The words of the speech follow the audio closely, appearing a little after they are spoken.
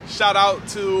Shout out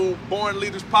to Born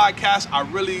Leaders Podcast. I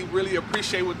really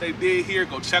appreciate what they did here.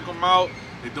 Go check them out.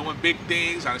 They're doing big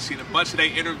things. I've seen a bunch of their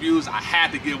interviews. I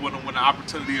had to get with them when the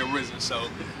opportunity arisen. So,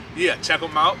 yeah, check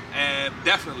them out. And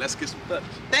definitely, let's get some touch.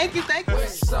 Thank you.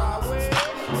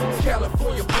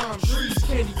 California palm trees,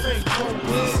 candy paint, chrome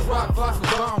rock vodka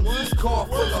bomb weed, car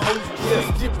full of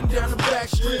hoses, dipping down the back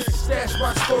streets, stash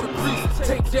rocks for the creek,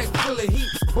 take that full of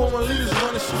heat, Born Leaders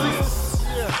run the streets.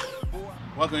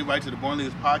 Welcome everybody to the Born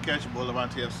Leaders Podcast. Your boy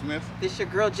Levante F. Smith. This your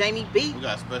girl Jamie B. We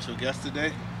got a special guest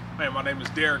today. Man, my name is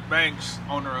Derek Banks,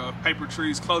 owner of Paper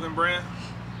Trees clothing brand.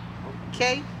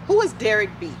 Okay, who is Derek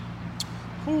B?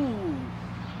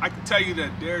 I can tell you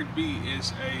that Derek B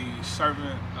is a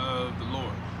servant of the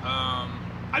Lord.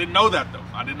 I didn't know that though.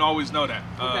 I didn't always know that.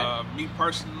 Okay. Me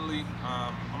personally,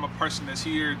 I'm a person that's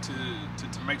here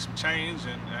to make some change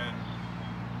and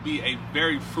be a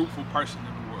very fruitful person in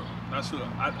the world. That's who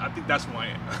I think that's who I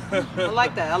am. I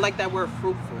like that. I like that word,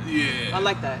 fruitful. Yeah. I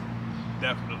like that.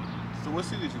 Definitely. So what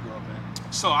city did you grow up in?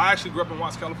 So I actually grew up in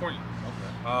Watts, California.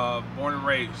 Okay. Born and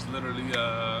raised, literally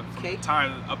from the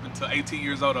time up until 18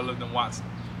 years old I lived in Watts.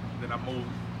 Then I moved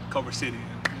to Culver City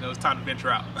and it's time to venture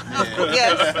out.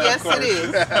 Yes, it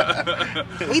is.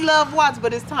 We love Watts,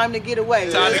 but it's time to get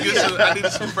away. Time to get I need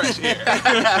some fresh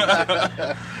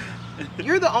air.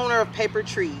 You're the owner of Paper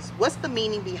Trees. What's the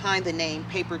meaning behind the name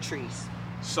Paper Trees?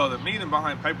 So the meaning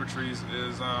behind Paper Trees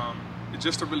is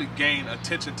just to really gain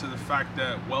attention to the fact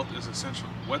that wealth is essential.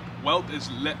 Wealth is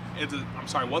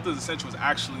essential is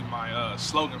actually my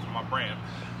slogan for my brand.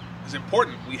 It's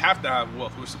important. We have to have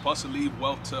wealth. We're supposed to leave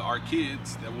wealth to our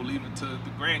kids, that will leave it to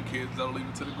the grandkids, that will leave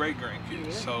it to the great grandkids.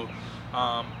 Yeah. So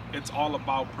it's all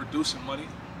about producing money,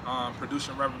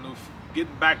 producing revenue,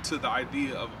 getting back to the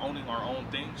idea of owning our own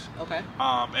things. Okay.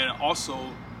 And also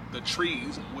the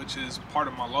trees, which is part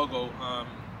of my logo.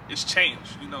 It's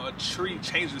change. You know, a tree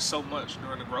changes so much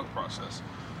during the growth process.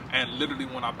 And literally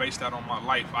when I based that on my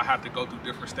life, I had to go through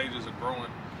different stages of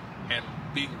growing and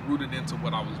being rooted into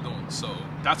what I was doing. So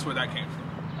that's where that came from.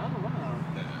 Oh, wow.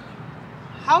 Yeah.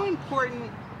 How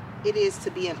important it is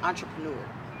to be an entrepreneur?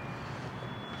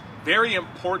 Very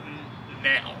important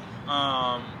now.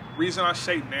 Reason I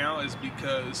say now is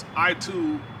because I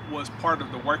too was part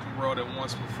of the working world at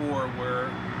once before,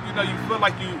 where you feel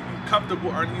like you're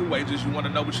comfortable earning your wages. You want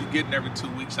to know what you're getting every 2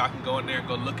 weeks. I can go in there and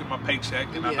go look at my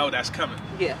paycheck, and I know that's coming.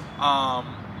 Yeah.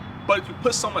 But if you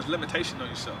put so much limitation on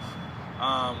yourself,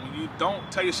 when you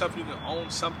don't tell yourself you can own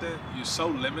something, you're so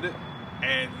limited,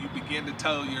 and you begin to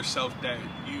tell yourself that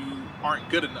you aren't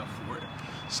good enough for it.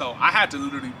 So I had to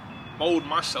literally mold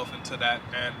myself into that,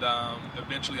 and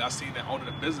eventually I seen that owning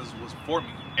a business was for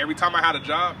me. Every time I had a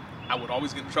job, I would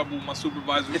always get in trouble with my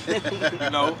supervisors.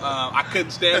 I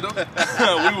couldn't stand them.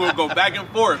 We would go back and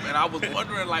forth, and I was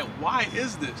wondering, like, why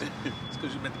is this? It's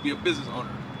because you're meant to be a business owner.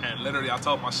 And literally, I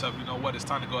told myself, you know what, it's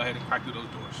time to go ahead and crack through those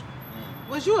doors.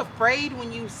 Was you afraid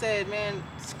when you said, man,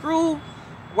 screw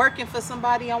working for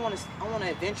somebody, I want to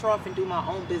venture off and do my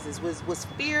own business? Was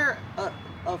fear a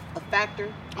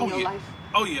factor in your life?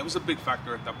 Oh yeah, it was a big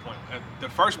factor at that point. At the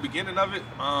first beginning of it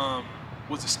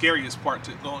was the scariest part,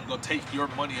 to go take your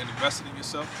money and invest it in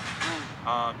yourself.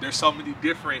 There's so many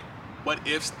different what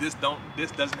ifs. This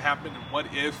doesn't happen, and what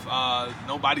if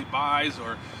nobody buys,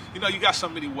 or you got so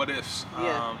many what ifs.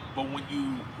 Yeah. But when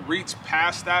you reach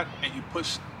past that and you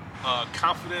push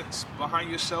confidence behind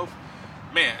yourself,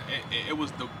 man, it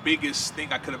was the biggest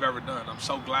thing I could have ever done. I'm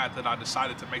so glad that I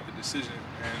decided to make the decision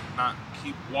and not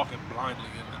keep walking blindly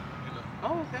in it.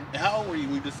 Oh, okay. And how old were you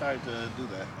when you decided to do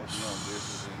that? Open your own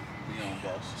business and be your own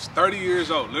boss? It's 30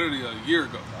 years old, literally a year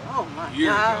ago. Oh my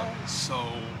God.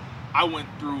 So I went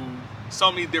through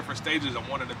so many different stages. I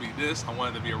wanted to be this. I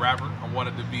wanted to be a rapper. I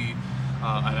wanted to be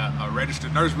a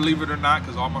registered nurse, believe it or not,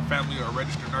 because all my family are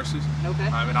registered nurses. Okay.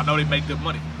 And I know they make good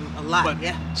money. A lot, but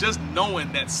yeah. Just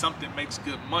knowing that something makes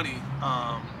good money,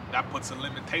 that puts a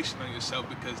limitation on yourself,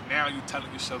 because now you're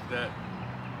telling yourself that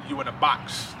you're in a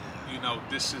box.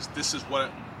 This is what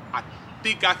I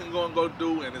think I can go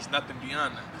do, and it's nothing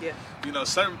beyond that. Yeah.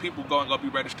 Certain people go be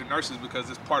registered nurses because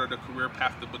it's part of their career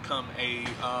path to become a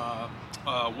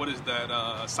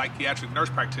psychiatric nurse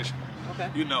practitioner. Okay.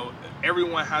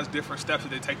 Everyone has different steps that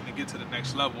they're taking to get to the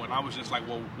next level, and I was just like,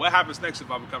 well, what happens next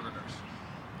if I become a nurse?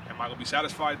 Am I going to be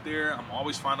satisfied there? I'm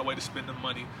always find a way to spend the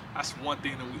money. That's one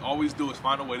thing that we always do, is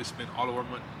find a way to spend all of our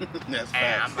money. That's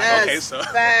and I'm facts. like, okay, so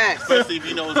facts. Especially if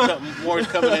you know more is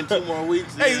coming in 2 more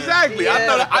weeks. Exactly.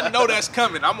 Yeah. I know that's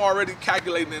coming. I'm already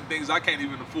calculating in things I can't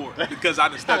even afford, because I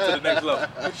just stepped to the next level.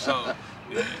 So,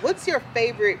 yeah. What's your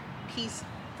favorite piece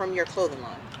from your clothing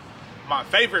line? My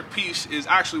favorite piece is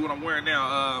actually what I'm wearing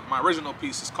now. My original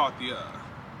piece is called the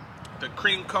the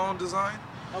cream cone design.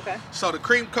 Okay. So the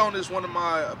cream cone is one of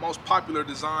my most popular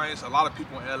designs. A lot of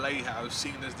people in LA have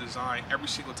seen this design. Every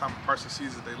single time a person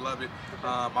sees it, they love it.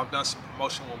 I've done some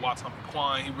promotion with Watam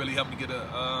Kwan. He really helped me get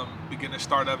a beginning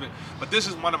start of it. But this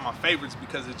is one of my favorites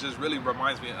because it just really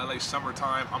reminds me of LA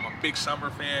summertime. I'm a big summer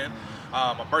fan.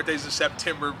 My birthday's in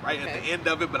September, right at the end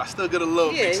of it, but I still get a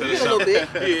little mix of it. A little bit.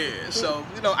 Yeah, so,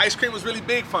 ice cream was really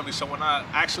big for me. So when I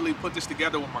actually put this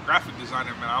together with my graphic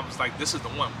designer, man, I was like, this is the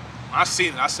one. When I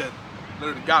seen it, I said,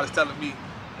 literally, God is telling me,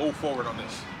 move forward on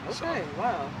this. Okay, so,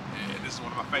 wow. Yeah, this is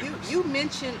one of my favorites. You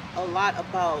mentioned a lot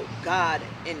about God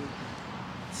and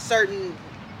certain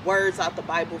words out the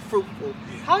Bible, fruitful.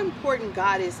 Yeah. How important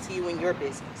God is to you in your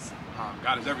business?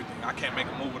 God is everything. I can't make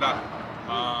a move without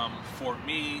him. For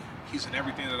me, he's in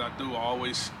everything that I do. I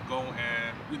always go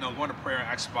and, go into prayer and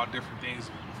ask about different things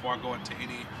before I go into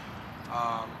any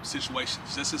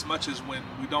situations. Just as much as when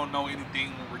we don't know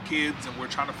anything when we're kids and we're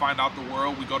trying to find out the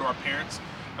world, we go to our parents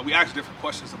and we ask different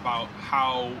questions about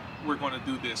how we're going to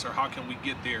do this or how can we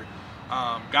get there.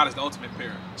 God is the ultimate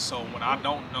parent. So when I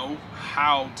don't know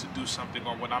how to do something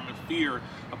or when I'm in fear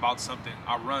about something,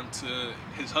 I run to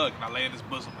his hug and I lay in his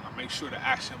bosom and I make sure to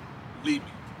ask him, lead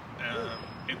me.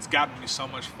 It's gotten me so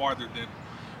much farther than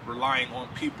relying on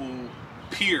people,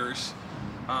 peers,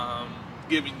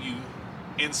 giving you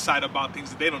insight about things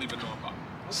that they don't even know about.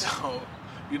 So,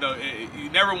 you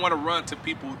never want to run to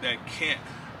people that can't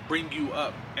bring you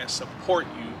up and support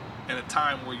you in a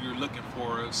time where you're looking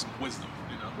for some wisdom,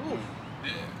 Ooh.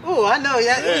 Yeah. Ooh, I know.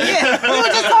 Yeah. We were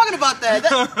just talking about that.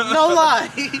 No lie.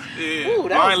 Yeah. Ooh, that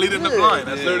blind was leading the good. blind.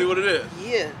 That's literally what it is.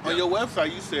 Yeah. On your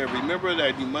website, you said, remember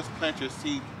that you must plant your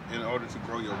seed in order to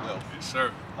grow your wealth. Yes,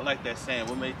 sir. I like that saying.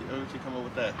 What made you come up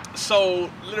with that? So,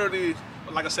 literally,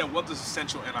 like I said, wealth is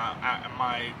essential, and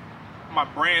my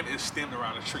brand is stemmed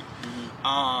around a tree.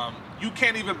 Mm-hmm. You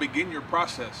can't even begin your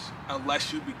process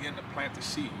unless you begin to plant the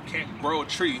seed. You can't grow a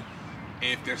tree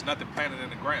if there's nothing planted in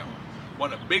the ground.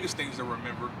 One of the biggest things to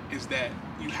remember is that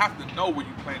you have to know where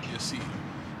you plant your seed.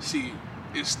 See,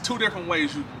 it's two different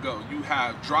ways you can go. You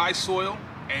have dry soil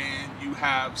and you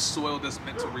have soil that's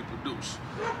meant to reproduce.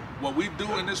 What we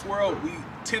do in this world, we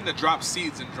tend to drop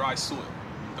seeds in dry soil.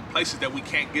 The places that we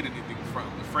can't get anything from,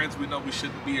 the friends we know we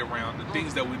shouldn't be around, the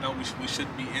things that we know we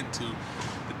shouldn't be into,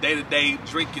 the day-to-day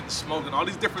drinking, smoking, all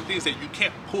these different things that you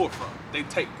can't pull from. They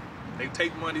take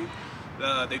money,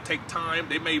 they take time,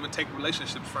 they may even take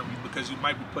relationships from you because you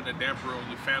might be putting a damper on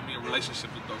your family and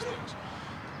relationships with those things.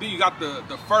 Then you got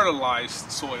the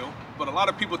fertilized soil, but a lot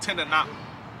of people tend to not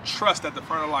trust that the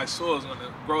fertilized soil is going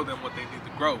to grow them what they need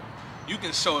to grow. You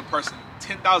can show a person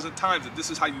 10,000 times that this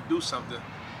is how you do something,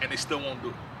 and they still won't do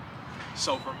it.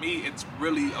 So for me, it's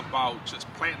really about just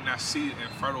planting that seed in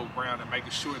fertile ground and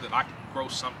making sure that I can grow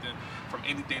something from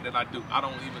anything that I do. I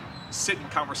don't even sit in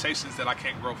conversations that I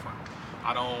can't grow from.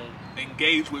 I don't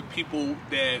engage with people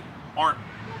that aren't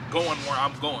going where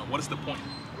I'm going. What is the point?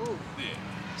 Ooh. Yeah.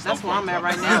 That's where I'm at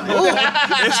right now.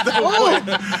 It's no point.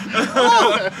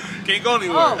 Can't go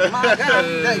anywhere. Oh my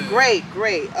God!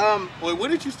 Great. Well, when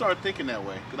did you start thinking that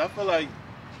way? Because I feel like,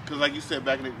 like you said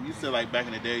back in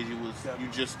the days, you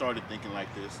just started thinking like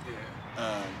this.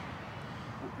 Yeah.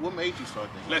 What made you start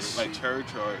thinking like church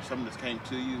or something that came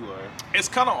to you, or? It's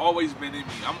kind of always been in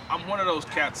me. I'm one of those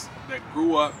cats that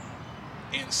grew up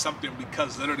in something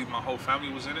because literally my whole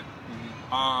family was in it.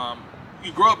 Mm-hmm.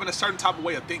 You grow up in a certain type of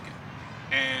way of thinking,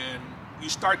 and you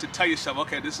start to tell yourself,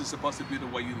 okay, this is supposed to be the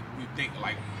way you think.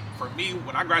 Like for me,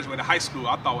 when I graduated high school,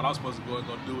 I thought what I was supposed to go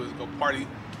do is go party,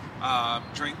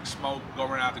 drink, smoke, go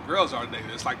around after girls all day.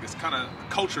 It's like this kind of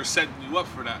culture setting you up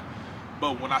for that.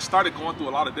 But when I started going through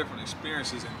a lot of different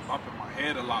experiences and bumping my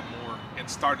head a lot more and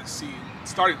starting to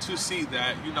see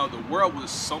that, the world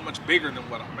was so much bigger than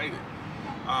what I made it.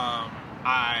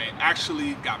 I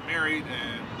actually got married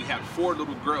and we had 4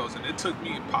 little girls, and it took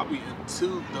me probably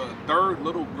into the 3rd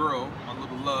little girl, my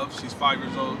little love, she's 5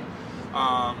 years old.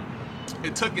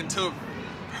 It took until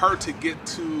her to get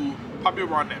to probably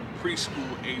around that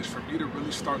preschool age for me to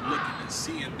really start looking and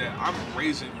seeing that I'm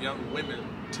raising young women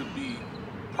to be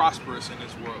prosperous in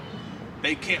this world.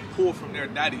 They can't pull from their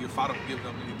daddy if I don't give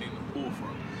them anything to pull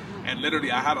from. And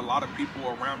literally I had a lot of people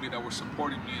around me that were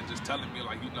supporting me and just telling me,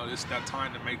 like, it's that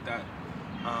time to make that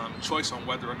choice on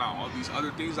whether or not all these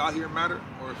other things out here matter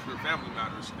or if your family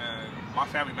matters. And my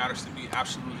family matters to me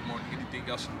absolutely more than anything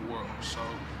else in the world. So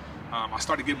I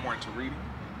started getting more into reading.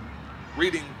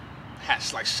 Reading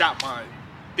has shot my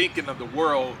thinking of the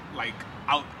world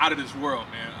out of this world,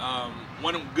 man.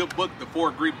 One of them good book, The 4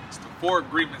 Agreements. The 4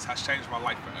 Agreements has changed my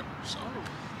life forever. So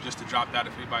just to drop that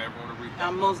if anybody ever want to read that.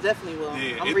 I most definitely will.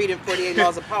 Yeah, I'm reading 48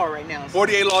 Laws of Power right now. So.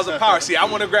 48 Laws of Power. See, I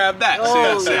want to grab that.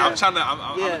 Yeah. I'm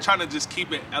trying to just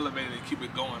keep it elevated and keep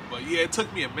it going. But yeah, it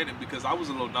took me a minute because I was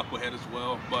a little knucklehead as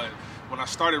well. But when I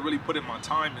started really putting my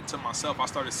time into myself, I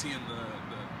started seeing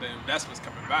the investments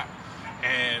coming back.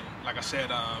 And like I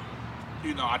said,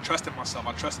 I trusted myself.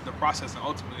 I trusted the process, and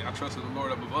ultimately, I trusted the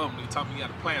Lord up above me. He told me he had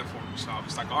a plan for me. So I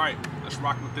was like, all right, let's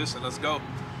rock with this and let's go.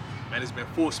 And it's been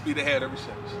full speed ahead ever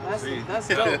since. That's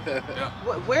dope. Yeah.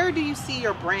 Where do you see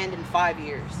your brand in 5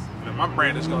 years? Man, my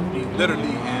brand is going to be literally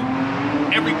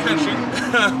in every country,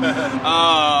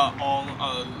 on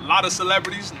a lot of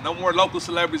celebrities, no more local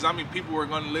celebrities. I mean, people are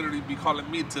going to literally be calling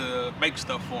me to make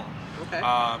stuff for them. Okay.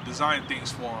 Design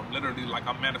things for them. Literally, like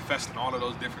I'm manifesting all of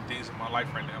those different things in my life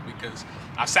right now because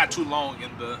I sat too long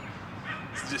in the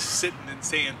just sitting and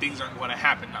saying things aren't going to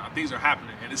happen now. Things are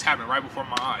happening, and it's happening right before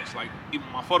my eyes. Like even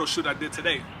my photo shoot I did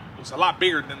today was a lot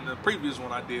bigger than the previous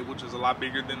one I did, which is a lot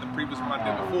bigger than the previous one I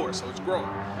did before. So it's growing.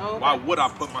 Oh, okay. Why would I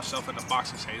put myself in the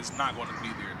box and say it's not going to be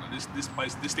there? No, this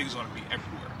thing's going to be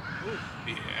everywhere.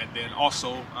 Yeah, and then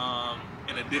also,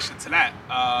 in addition to that,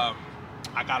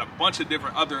 I got a bunch of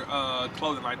different other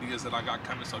clothing ideas that I got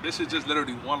coming. So this is just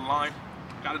literally one line.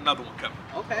 Got another one coming.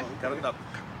 Okay. Got another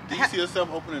one coming. Do you see yourself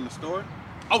opening a store?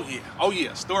 Oh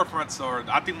yeah, storefronts. Or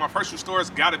I think my first few stores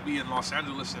got to be in Los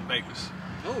Angeles and Vegas.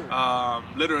 Oh.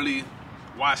 Literally,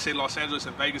 why I say Los Angeles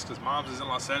and Vegas because Mom's is in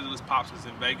Los Angeles, Pops is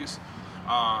in Vegas.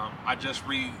 I just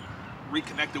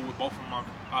reconnected with both of my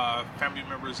family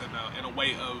members in a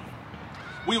way of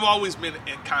we've always been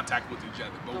in contact with each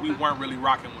other, but we weren't really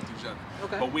rocking with each other.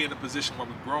 Okay. But we're in a position where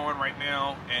we're growing right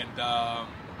now, and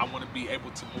I want to be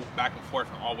able to move back and forth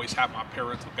and always have my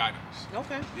parental guidance.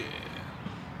 Okay. Yeah.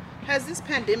 Has this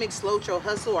pandemic slowed your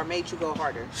hustle or made you go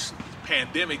harder?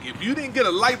 Pandemic. If you didn't get a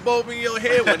light bulb in your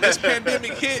head when this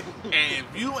pandemic hit, and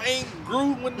if you ain't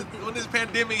grew when this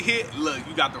pandemic hit, look,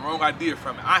 you got the wrong idea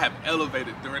from it. I have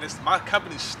elevated during this. My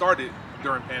company started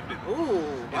during pandemic. Ooh,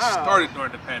 wow. It started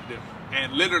during the pandemic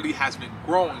and literally has been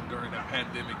growing during the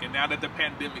pandemic. And now that the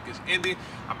pandemic is ending,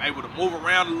 I'm able to move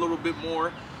around a little bit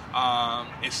more.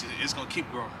 It's gonna keep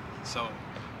growing. So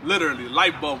literally,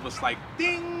 light bulb was like,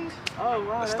 ding. Oh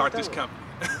wow. Let's start this company.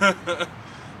 Yeah.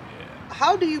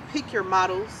 How do you pick your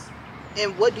models,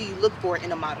 and what do you look for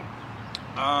in a model?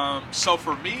 So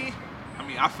for me, I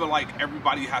mean, I feel like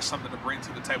everybody has something to bring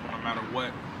to the table no matter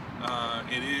what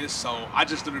it is. So I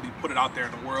just literally put it out there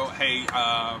in the world. Hey,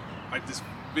 like this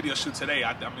video shoot today,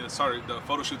 the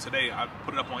photo shoot today, I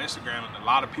put it up on Instagram and a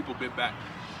lot of people bit back.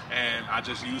 And I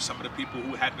just used some of the people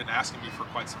who had been asking me for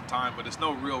quite some time, but it's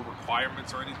no real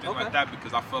requirements or anything like that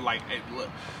because I feel like, hey, look,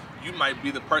 you might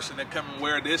be the person that come and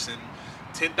wear this and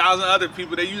 10,000 other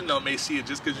people that you know may see it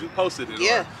just because you posted it.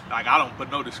 Yeah. Or, like, I don't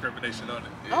put no discrimination on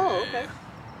it. Oh, okay.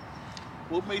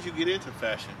 What made you get into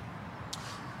fashion?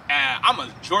 I'm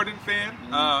a Jordan fan.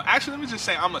 Actually, let me just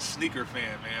say I'm a sneaker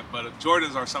fan, man. But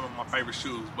Jordans are some of my favorite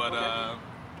shoes. But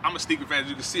I'm a sneaker fan. As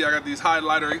you can see, I got these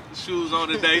highlighter shoes on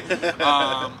today.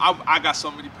 I got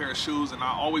so many pair of shoes, and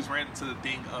I always ran into the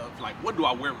thing of, like, what do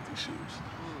I wear with these shoes?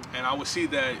 And I would see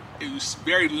that it was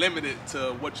very limited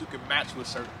to what you could match with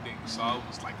certain things. So I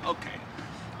was like, okay,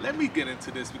 let me get into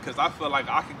this because I feel like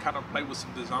I can kind of play with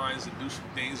some designs and do some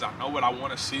things. I know what I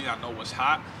want to see. I know what's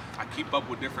hot. I keep up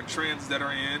with different trends that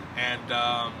are in. And,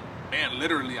 man,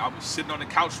 literally, I was sitting on the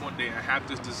couch one day and I had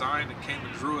this design and came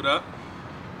and drew it up.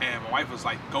 And my wife was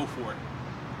like, go for it.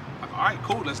 I'm like, all right,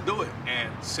 cool, let's do it.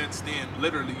 And since then,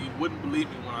 literally, you wouldn't believe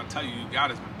me when I tell you, God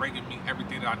has been bringing me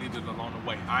everything that I needed along the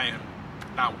way. I am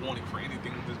not wanting for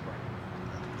anything with this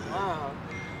brand. Wow.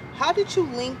 How did you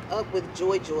link up with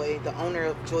Joy Joy, the owner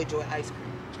of Joy Joy Ice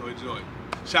Cream? Joy.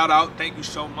 Shout out. Thank you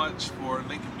so much for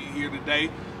linking me here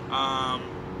today.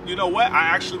 You know what? I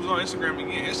actually was on Instagram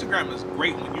again. Instagram is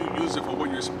great when you use it for what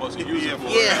you're supposed to use it for.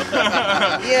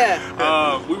 Yeah.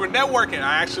 Yeah. We were networking.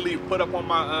 I actually put up on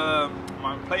my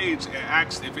my page and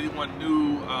asked if anyone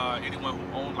knew anyone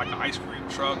who owned like an ice cream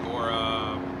truck or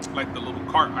like the little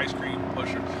cart ice cream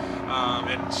pusher.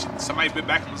 And somebody bit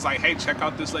back and was like, hey, check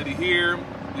out this lady here.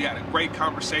 We had a great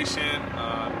conversation.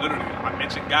 Literally, I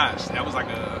mentioned guys. That was like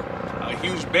a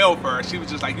huge bell for her. She was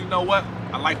just like, you know what?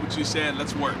 I like what you said.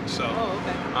 Let's work. So,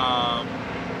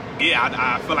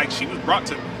 I feel like she was brought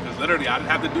to me because literally I didn't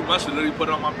have to do much to literally put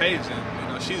it on my page. And,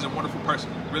 you know, she's a wonderful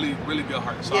person. Really, really good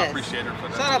heart. So I appreciate her for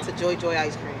that. Shout out to Joy Joy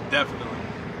Ice Cream. Definitely.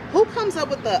 Who comes up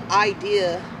with the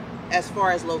idea as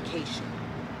far as location?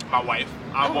 My wife.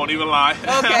 I won't even lie.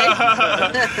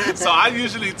 Okay. So I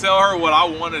usually tell her what I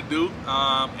want to do,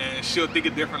 and she'll think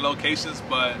of different locations.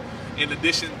 But in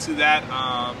addition to that,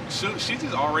 she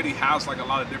just already has like a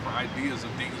lot of different ideas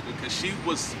of things because she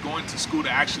was going to school to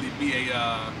actually be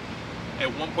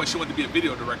at one point she wanted to be a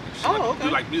video director. She wanted to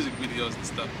do like music videos and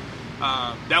stuff.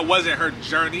 That wasn't her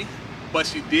journey, but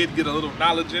she did get a little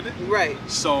knowledge in it. Right.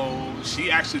 So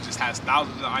she actually just has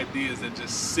thousands of ideas that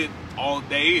just sit all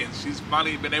day, and she's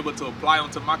finally been able to apply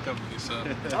onto my company. So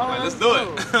I'm like, let's do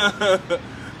it.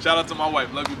 Shout out to my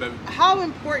wife. Love you, baby. How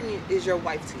important is your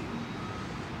wife to you?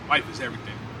 Wife is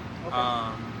everything. Okay.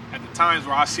 At the times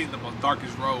where I've seen the most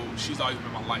darkest road, she's always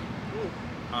been my light.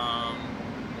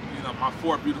 You know, my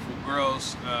 4 beautiful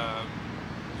girls.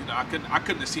 You know, I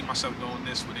couldn't have seen myself doing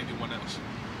this with anyone else.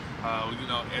 You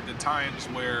know, at the times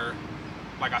where,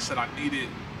 like I said, I needed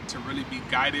to really be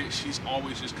guided, she's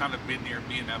always just kind of been there,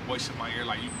 being that voice in my ear,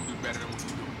 like, you can do better than what you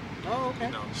do. Oh, okay.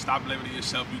 You know, stop limiting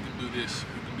yourself. You can do this.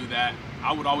 You can do that.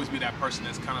 I would always be that person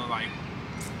that's kind of like,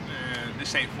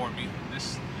 this ain't for me.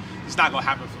 It's not gonna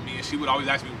happen for me. And she would always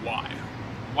ask me why.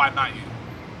 Why not you?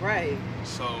 Right.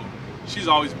 So she's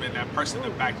always been that person in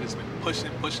the back that's been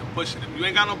pushing. If you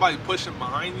ain't got nobody pushing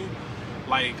behind you,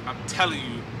 like I'm telling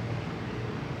you,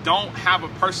 don't have a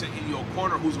person in your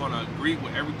corner who's gonna agree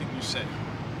with everything you say.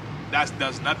 That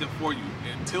does nothing for you.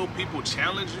 Until people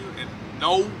challenge you and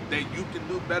know that you can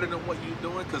do better than what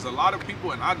you're doing, because a lot of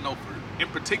people, and I know in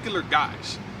particular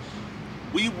guys,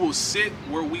 we will sit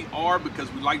where we are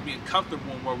because we like being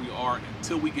comfortable in where we are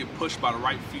until we get pushed by the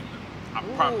right female. I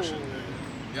promise you.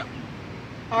 Yeah.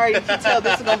 All right, you can tell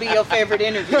this is gonna be your favorite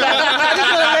interview. I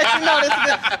just want to let you know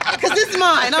this because this is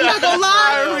mine. I'm not gonna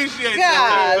lie. I appreciate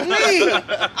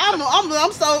that.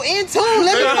 I'm so in tune.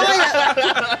 Let me find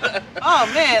out.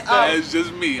 Oh man. It's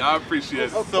just me. I appreciate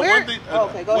it. So Where- one thing,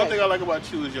 okay, go one ahead. thing I like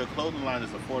about you is your clothing line is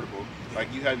affordable. Like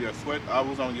you have your sweat. I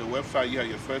was on your website. You have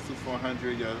your sweatsuits for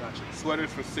 100, your sweaters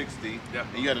for 60, Yep.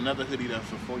 and you had another hoodie that's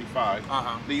for 45.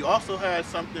 Then you also had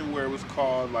something where it was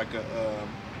called like a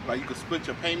like you could split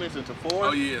your payments into 4.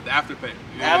 Oh yeah, the afterpay.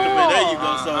 Yeah. Afterpay, there you go.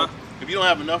 Uh-huh. So if you don't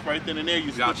have enough right then and there, you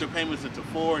split Gotcha. your payments into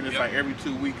 4, and it's Yep. like every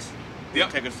 2 weeks. You Yep.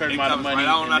 take a certain It amount of comes money.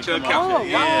 right on and out it your come account. out. Oh,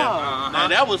 Yeah. wow. Now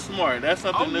that was smart. That's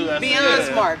something new. That's Beyond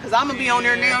yeah. smart, because I'm gonna be on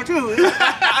there now too. Shout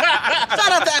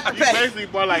out to You Afterpay. basically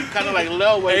bought like kind of like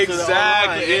layaway to the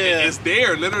Exactly. online. Yeah. It's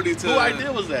there literally to. Who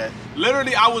idea was that?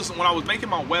 Literally, when I was making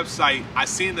my website, I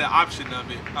seen the option of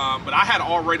it, but I had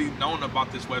already known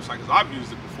about this website because I've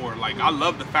used it before. Like, I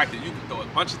love the fact that you can throw a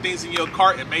bunch of things in your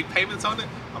cart and make payments on it.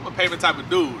 I'm a payment type of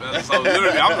dude, so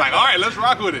literally, I was like, all right, let's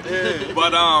rock with it. Yeah.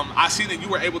 But I seen that you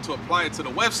were able to apply it to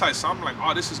the website, so I'm like,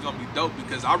 oh, this is gonna be dope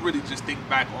because I really just think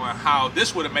back on how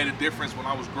this would have made a difference when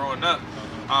I was growing up.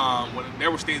 When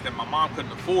there was things that my mom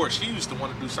couldn't afford, she used to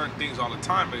want to do certain things all the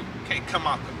time, but you can't come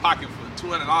out the pocket for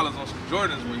 $200 on some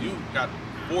Jordans when you got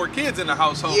 4 kids in the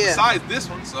household besides this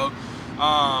one. So,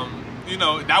 you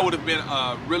know, that would have been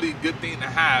a really good thing to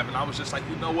have. And I was just like,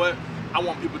 you know what? I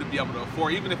want people to be able to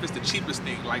afford, even if it's the cheapest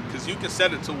thing, like, because you can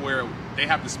set it to where they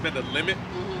have to spend a limit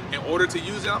in order to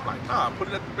use it. I'm like, nah, put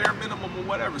it at the bare minimum or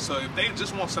whatever. So if they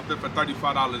just want something for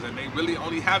 $35 and they really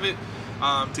only have it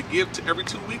to give to every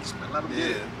 2 weeks, man, let them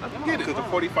get it. Let them get it. Because the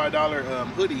 $45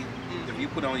 hoodie, if you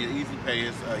put on your Easy Pay,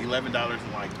 it's $11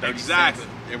 and like 30 Exactly.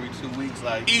 cents every 2 weeks.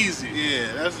 Like Easy.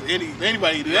 Yeah, that's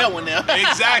anybody can do that one now.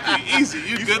 Exactly. Easy.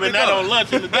 You good to spend that go. on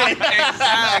lunch in the day.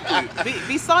 Exactly.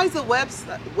 Besides the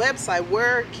website,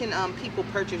 where can people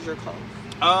purchase your clothes?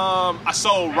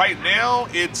 So right now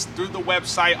it's through the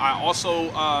website. I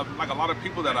also like a lot of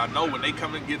people that I know, when they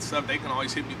come and get stuff, they can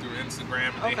always hit me through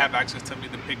Instagram, and they have access to me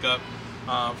to pick up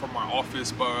from my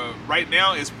office. But right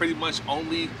now it's pretty much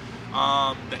only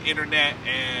the internet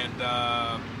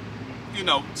and you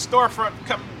know, storefront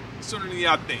coming sooner than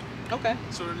y'all think. Okay.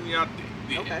 Sooner than y'all think.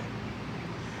 Yeah. Okay.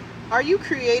 Are you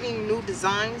creating new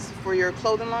designs for your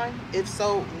clothing line? If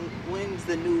so, when's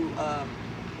the new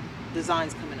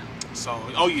designs coming out? So,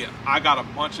 oh yeah, I got a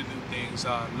bunch of new things.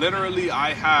 Literally,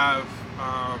 I have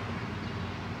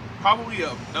probably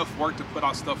enough work to put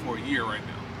out stuff for a year right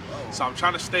now. Oh. So I'm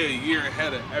trying to stay a year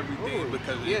ahead of everything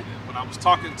because when I was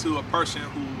talking to a person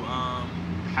who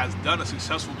has done a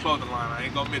successful clothing line, I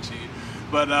ain't gonna mention you,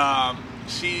 but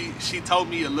she told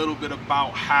me a little bit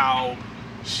about how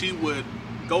she would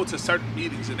go to certain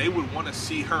meetings and they would want to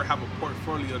see her have a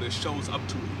portfolio that shows up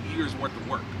to a year's worth of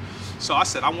work. So I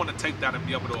said, I want to take that and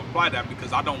be able to apply that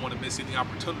because I don't want to miss any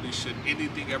opportunity. Should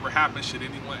anything ever happen, should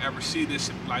anyone ever see this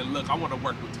and be like, look, I want to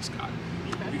work with this guy.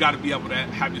 You got to be able to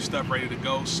have your stuff ready to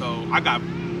go. So I got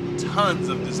tons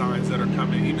of designs that are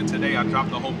coming. Even today, I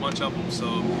dropped a whole bunch of them.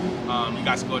 So you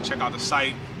guys can go check out the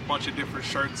site. Bunch of different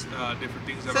shirts, different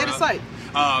things that Say are the up. site.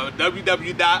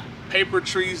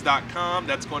 papertrees.com.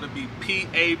 That's going to be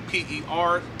PAPERTREEZ,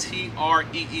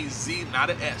 not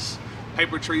an S.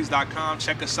 Papertrees.com.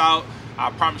 Check us out.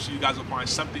 I promise you guys will find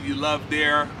something you love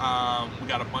there. We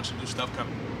got a bunch of new stuff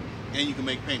coming. And you can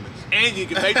make payments. And you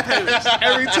can make payments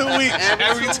every 2 weeks.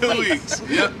 Every two weeks.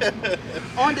 Yep.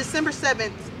 On December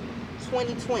 7th,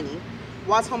 2020,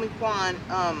 Watts Homie Quan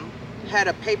had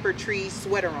a Paper Trees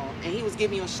sweater on, and he was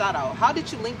giving you a shout out. How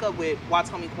did you link up with Watts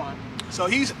Homie Quan? So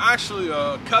he's actually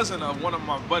a cousin of one of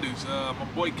my buddies. My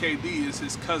boy KD is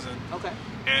his cousin. Okay.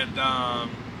 And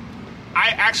I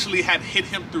actually had hit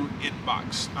him through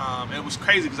inbox. And it was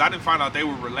crazy because I didn't find out they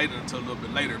were related until a little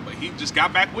bit later. But he just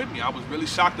got back with me. I was really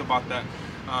shocked about that.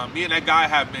 Me and that guy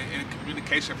have been in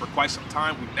communication for quite some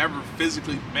time. We've never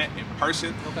physically met in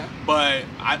person. Okay. But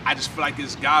I just feel like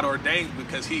it's God ordained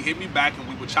because he hit me back and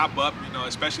we would chop up, you know,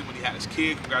 especially when he had his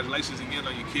kid. Congratulations again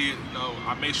on your kid. You know,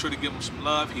 I made sure to give him some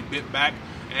love. He bit back.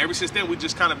 And ever since then, we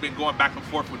just kind of been going back and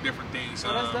forth with different things.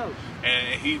 Oh, that's dope.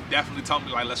 And he definitely told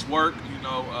me, like, let's work. You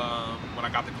know, when I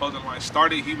got the clothing line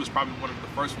started, he was probably one of the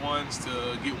first ones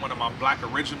to get one of my black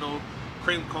original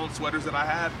cream cone sweaters that I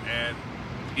had. And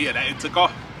yeah, it took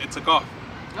off. It took off.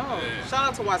 Oh, Yeah. shout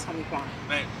out to Watts Homie Quan.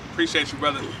 Man, appreciate you,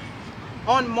 brother.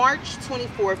 On March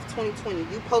 24th, 2020,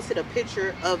 you posted a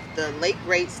picture of the late,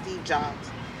 great Steve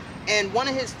Jobs. And one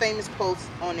of his famous quotes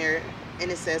on there, and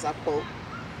it says, I quote,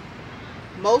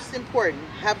 "Most important,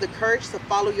 have the courage to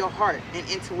follow your heart and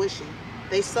intuition.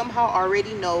 They somehow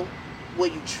already know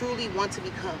what you truly want to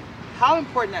become." How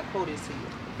important that quote is to you?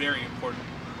 Very important.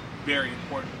 Very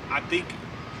important. I think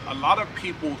a lot of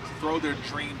people throw their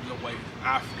dreams away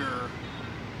after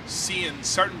seeing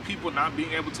certain people not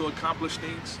being able to accomplish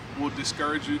things will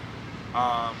discourage you.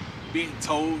 Being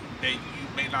told that you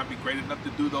may not be great enough to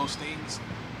do those things.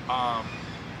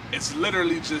 It's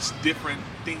literally just different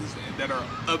things that are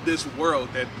of this world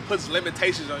that puts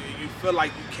limitations on you. You feel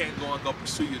like you can't go and go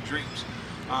pursue your dreams.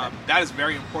 That is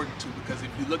very important too, because if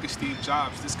you look at Steve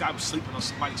Jobs, this guy was sleeping on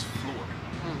somebody's floor.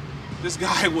 This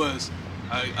guy was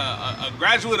a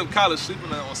graduate of college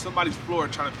sleeping on somebody's floor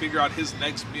trying to figure out his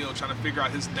next meal, trying to figure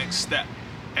out his next step.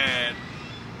 And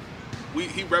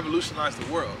he revolutionized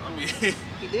the world. I mean,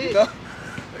 He did. you know,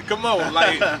 come on,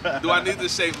 like, do I need to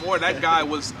say more? That guy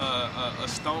was a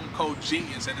stone cold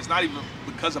genius, and it's not even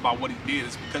because about what he did,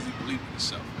 it's because he believed in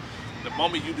himself. The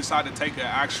moment you decide to take an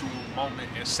actual moment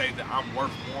and say that I'm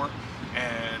worth more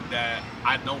and that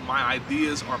I know my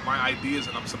ideas are my ideas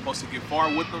and I'm supposed to get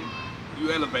far with them,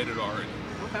 you elevated already.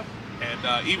 Okay.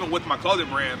 And even with my clothing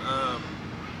brand,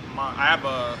 I have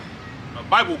a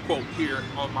Bible quote here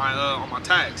on my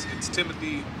tags. It's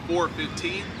Timothy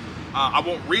 4:15. I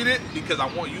won't read it because I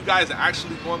want you guys to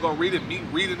actually go and go read it. Me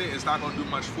reading it is not going to do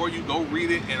much for you. Go read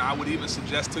it, and I would even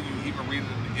suggest to you even read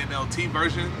it in the NLT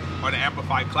version or the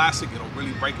Amplified Classic. It'll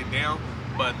really break it down.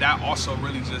 But that also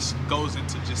really just goes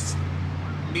into just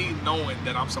me knowing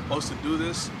that I'm supposed to do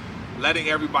this, letting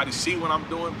everybody see what I'm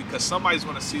doing, because somebody's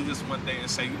going to see this one day and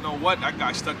say, you know what, that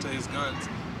guy stuck to his guns.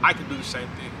 I can do the same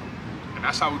thing. And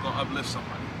that's how we're going to uplift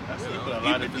somebody. That's You you know, put a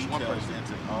even lot of if it's one details person.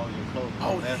 into all your clothing.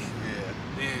 Oh, That's,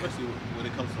 yeah. Especially when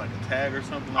it comes to like a tag or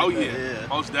something like Oh that. yeah,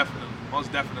 most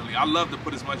definitely. I love to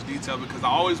put as much detail because I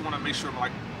always want to make sure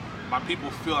like my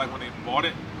people feel like when they bought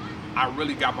it, I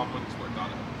really got my money's worth out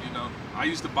of it. You know, I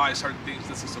used to buy certain things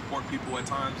just to support people at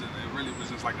times, and it really was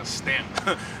just like a stamp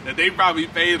that they probably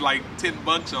paid like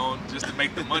 $10 on just to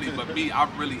make the money. But me,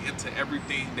 I'm really into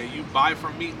everything that you buy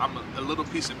from me. A little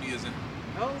piece of me is in.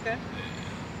 Oh, okay.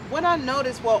 What I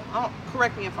noticed, well,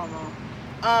 correct me if I'm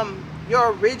wrong.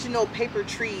 Your original Paper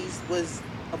Trees was,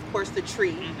 of course, the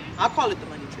tree. I call it the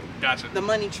money tree. Gotcha. The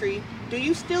money tree. Do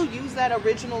you still use that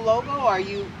original logo, or are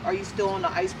you still on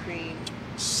the ice cream?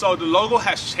 So the logo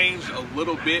has changed a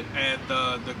little bit, and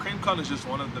the cream cone is just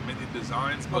one of the many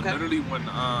designs. But Okay. literally, when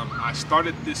I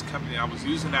started this company, I was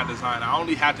using that design. I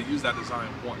only had to use that design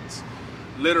once.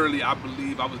 Literally, I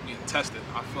believe I was being tested.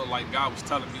 I felt like God was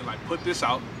telling me, like, put this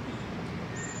out,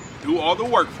 do all the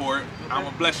work for it. I'm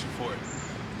gonna bless you for it.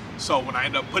 So when I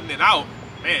ended up putting it out,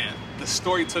 man, the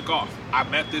story took off. I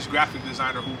met this graphic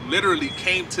designer who literally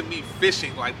came to me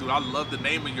fishing, like, dude, I love the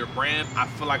name of your brand. I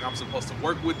feel like I'm supposed to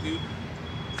work with you.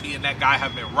 Me and that guy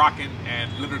have been rocking,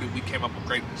 and literally we came up with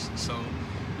greatness. So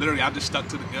literally I just stuck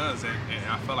to the guns, and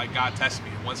I felt like God tested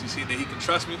me. And once he seen that he can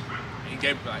trust me, he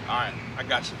gave me like, all right, I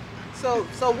got you. So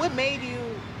what made you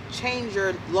change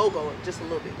your logo just a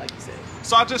little bit, like you said?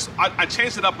 So I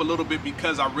changed it up a little bit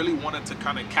because I really wanted to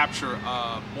kind of capture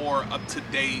more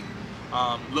up-to-date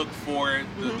look for it.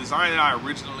 The design that I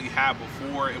originally had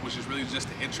before, it was just really just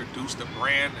to introduce the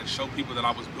brand and show people that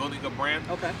I was building a brand.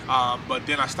 Okay. But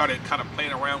then I started kind of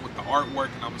playing around with the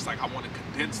artwork, and I was like, I want to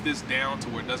condense this down to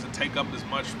where it doesn't take up as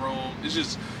much room. It's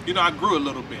just, you know, I grew a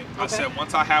little bit. I said,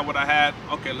 once I had what I had,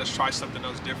 okay, let's try something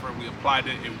else different. We applied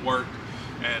it, it worked,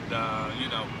 and you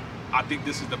know, I think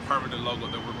this is the permanent logo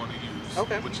that we're going to use,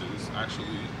 which is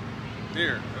actually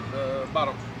here at the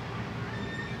bottom.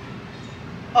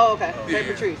 Oh, okay.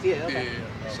 Paper trees, yeah. Okay.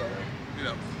 Yeah. So, you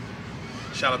know,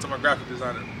 shout out to my graphic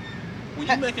designer. When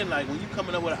you making when you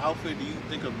coming up with an outfit, do you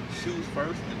think of shoes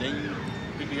first and then you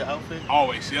pick your outfit?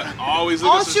 Always, yeah. Always.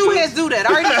 All shoe heads do that.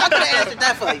 I could have answered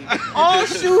that for you. All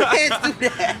shoe heads do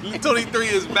that.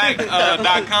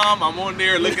 23isback.com. I'm on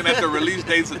there looking at the release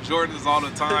dates of Jordans all the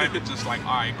time. It's just like,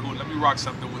 all right, cool. Let me rock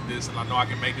something with this, and I know I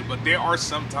can make it. But there are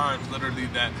some times, literally,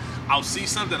 that I'll see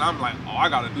something, I'm like, oh, I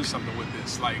got to do something with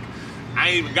this. Like, I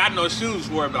ain't even got no shoes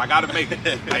for it, but I gotta make it.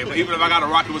 Like, even if I gotta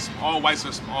rock it with some all whites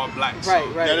or some all blacks. Right.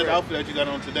 That outfit that you got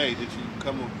on today, did you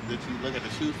look at the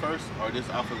shoes first, or this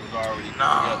outfit was already put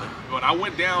together? When I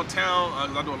went downtown, I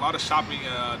do a lot of shopping,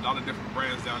 a lot of different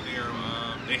brands down there.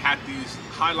 They had these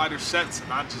highlighter sets,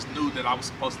 and I just knew that I was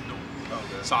supposed to do it.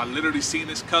 Okay. So I literally seen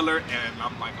this color, and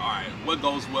I'm like, all right, what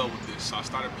goes well with this? So I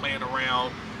started playing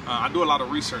around. I do a lot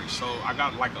of research, so I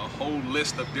got like a whole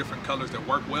list of different colors that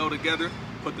work well together.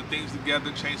 Put the things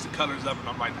together, change the colors up, and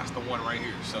I'm like, that's the one right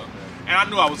here. So, and I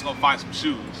knew I was gonna find some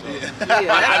shoes. So.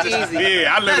 That's easy.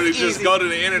 Yeah, I literally just go to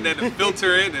the internet and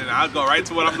filter it, and I'll go right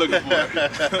to what I'm looking for.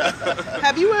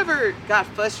 Have you ever got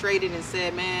frustrated and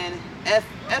said, man, F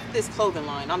this clothing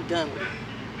line, I'm done with it?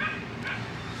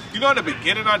 You know, in the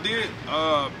beginning I did.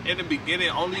 In the beginning,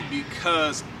 only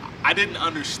because I didn't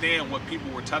understand what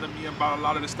people were telling me about a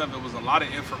lot of this stuff. It was a lot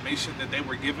of information that they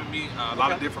were giving me, a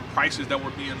lot of different prices that were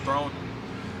being thrown.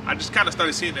 I just kind of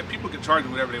started seeing that people can charge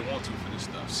whatever they want to for this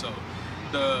stuff. So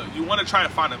you want to try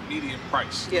and find a median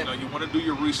price. Yeah. You know, you want to do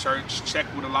your research, check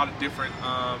with a lot of different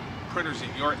printers in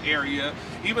your area.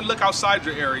 Even look outside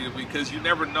your area, because you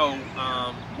never know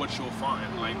what you'll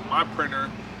find. Like my printer,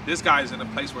 this guy's in a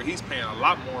place where he's paying a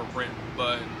lot more rent,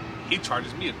 but he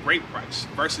charges me a great price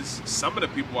versus some of the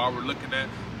people I were looking at.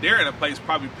 They're in a place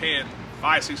probably paying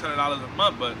 $500-600 a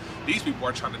month, but these people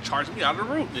are trying to charge me out of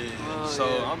the roof.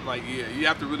 I'm like, you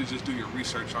have to really just do your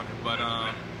research on it. But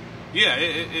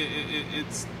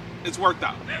it's worked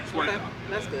out. It's worked out.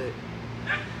 That's good.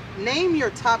 Name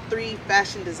your top 3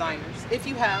 fashion designers, if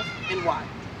you have, and why.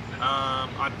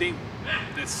 I think,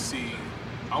 let's see,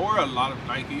 I wear a lot of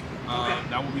Nike.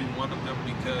 That would be one of them,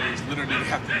 because literally they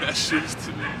have the best shoes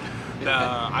to me.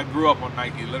 I grew up on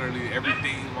Nike. Literally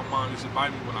everything my mom used to buy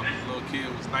me when I was a little kid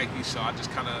was Nike, so I just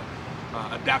kind of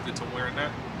adapted to wearing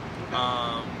that.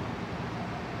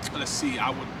 Let's see,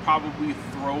 I would probably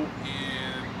throw in,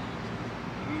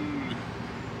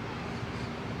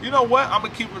 you know what? I'm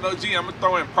gonna keep it OG. I'm gonna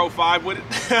throw in Pro 5 with it.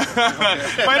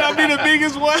 Might not be the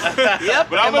biggest one,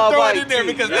 but I'm gonna throw it in there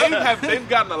because they've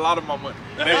gotten a lot of my money.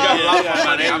 They've gotten a lot of my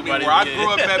money. I mean, where I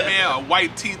grew up at, man, a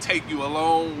white tee take you a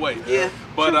long way. Yeah.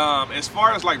 But as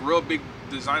far as like real big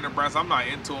designer brands, I'm not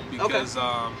into them because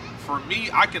for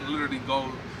me, I can literally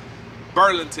go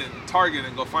Burlington, Target,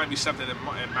 and go find me something and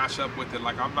match up with it.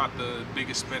 Like, I'm not the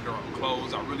biggest spender on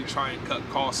clothes. I really try and cut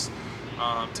costs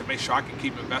to make sure I can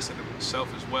keep investing in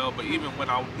myself as well. But even when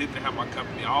I didn't have my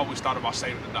company, I always thought about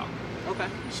saving $1. Okay.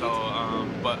 So,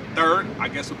 but third, I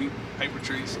guess would be Paper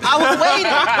Trees. I was waiting.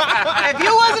 If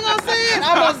you wasn't gonna say it,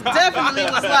 I most definitely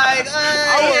was like,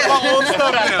 I wear my own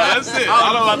stuff now. That's it.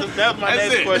 That's my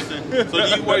next question. So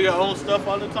do you wear your own stuff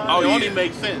all the time? Oh, it only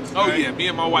makes sense. Oh, right? yeah. Me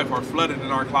and my wife are flooded in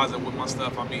our closet with my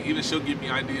stuff. I mean, even she'll give me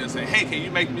ideas, say, hey, can you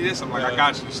make me this? I'm like, I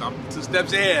got you. So I'm 2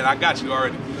 steps ahead. I got you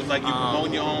already. It's like you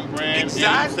promote your own brand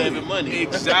exactly. and saving money.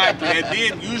 Exactly. And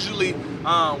then usually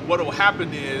what will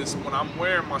happen is when I'm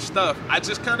wearing my stuff, I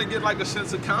just kind of get like a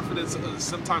sense of confidence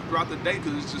sometimes throughout the day,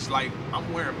 because it's just like,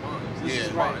 I'm wearing mine. This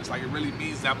is mine. It's like, it really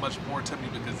means that much more to me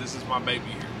because this is my baby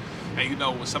here. And you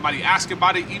know, when somebody asks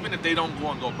about it, even if they don't go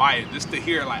and go buy it, just to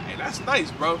hear like, hey, that's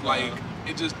nice, bro. Like,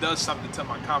 it just does something to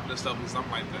my confidence levels. I'm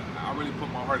like, I really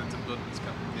put my heart into building this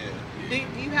company. Do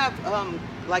you have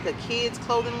like a kids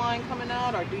clothing line coming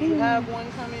out, or do you have one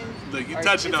coming? Look, you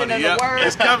touching on it. Yeah,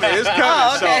 it's coming. It's coming.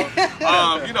 Oh, okay.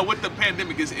 So, you know, with the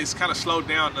pandemic, it's kind of slowed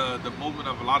down the movement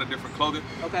of a lot of different clothing.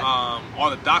 Okay. All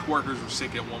the dock workers were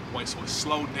sick at one point, so it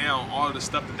slowed down all of the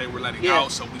stuff that they were letting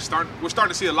out. So we're starting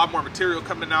to see a lot more material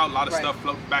coming out, a lot of stuff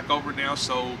floating back over now.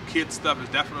 So kids stuff is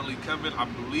definitely coming. I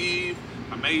believe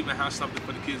I may even have something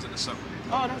for the kids in the summer.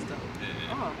 Oh, that's dope.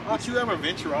 Yeah. Oh, awesome. Would you ever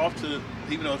venture off to,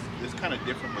 even though it's kind of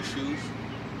different with shoes?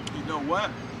 You know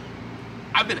what?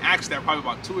 I've been asked that probably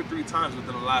about 2 or 3 times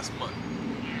within the last month.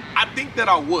 I think that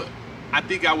I would. I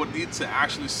think I would need to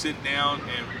actually sit down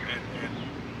and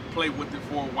play with it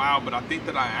for a while, but I think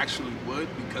that I actually would,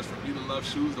 because for me to love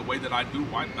shoes the way that I do,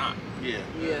 why not? Yeah.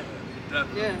 Yeah.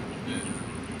 Definitely. Yeah.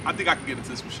 I think I could get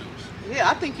into some shoes. Yeah,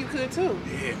 I think you could too.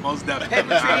 Yeah, most definitely.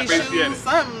 Pepper I tree appreciate shoes, it.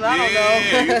 something. I don't know.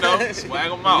 Yeah, you know,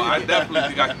 swag them out. I definitely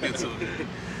think I can get to it.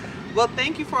 Well,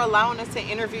 thank you for allowing us to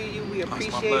interview you. We Oh, it's my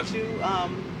appreciate pleasure. you.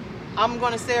 I'm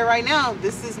going to say it right now.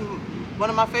 This is one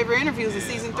of my favorite interviews of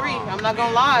season 3. Oh, I'm not going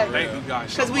to man. lie. Thank you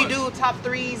guys so Because we much. do top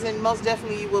 3s, and most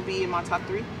definitely you will be in my top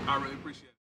 3. I really appreciate it.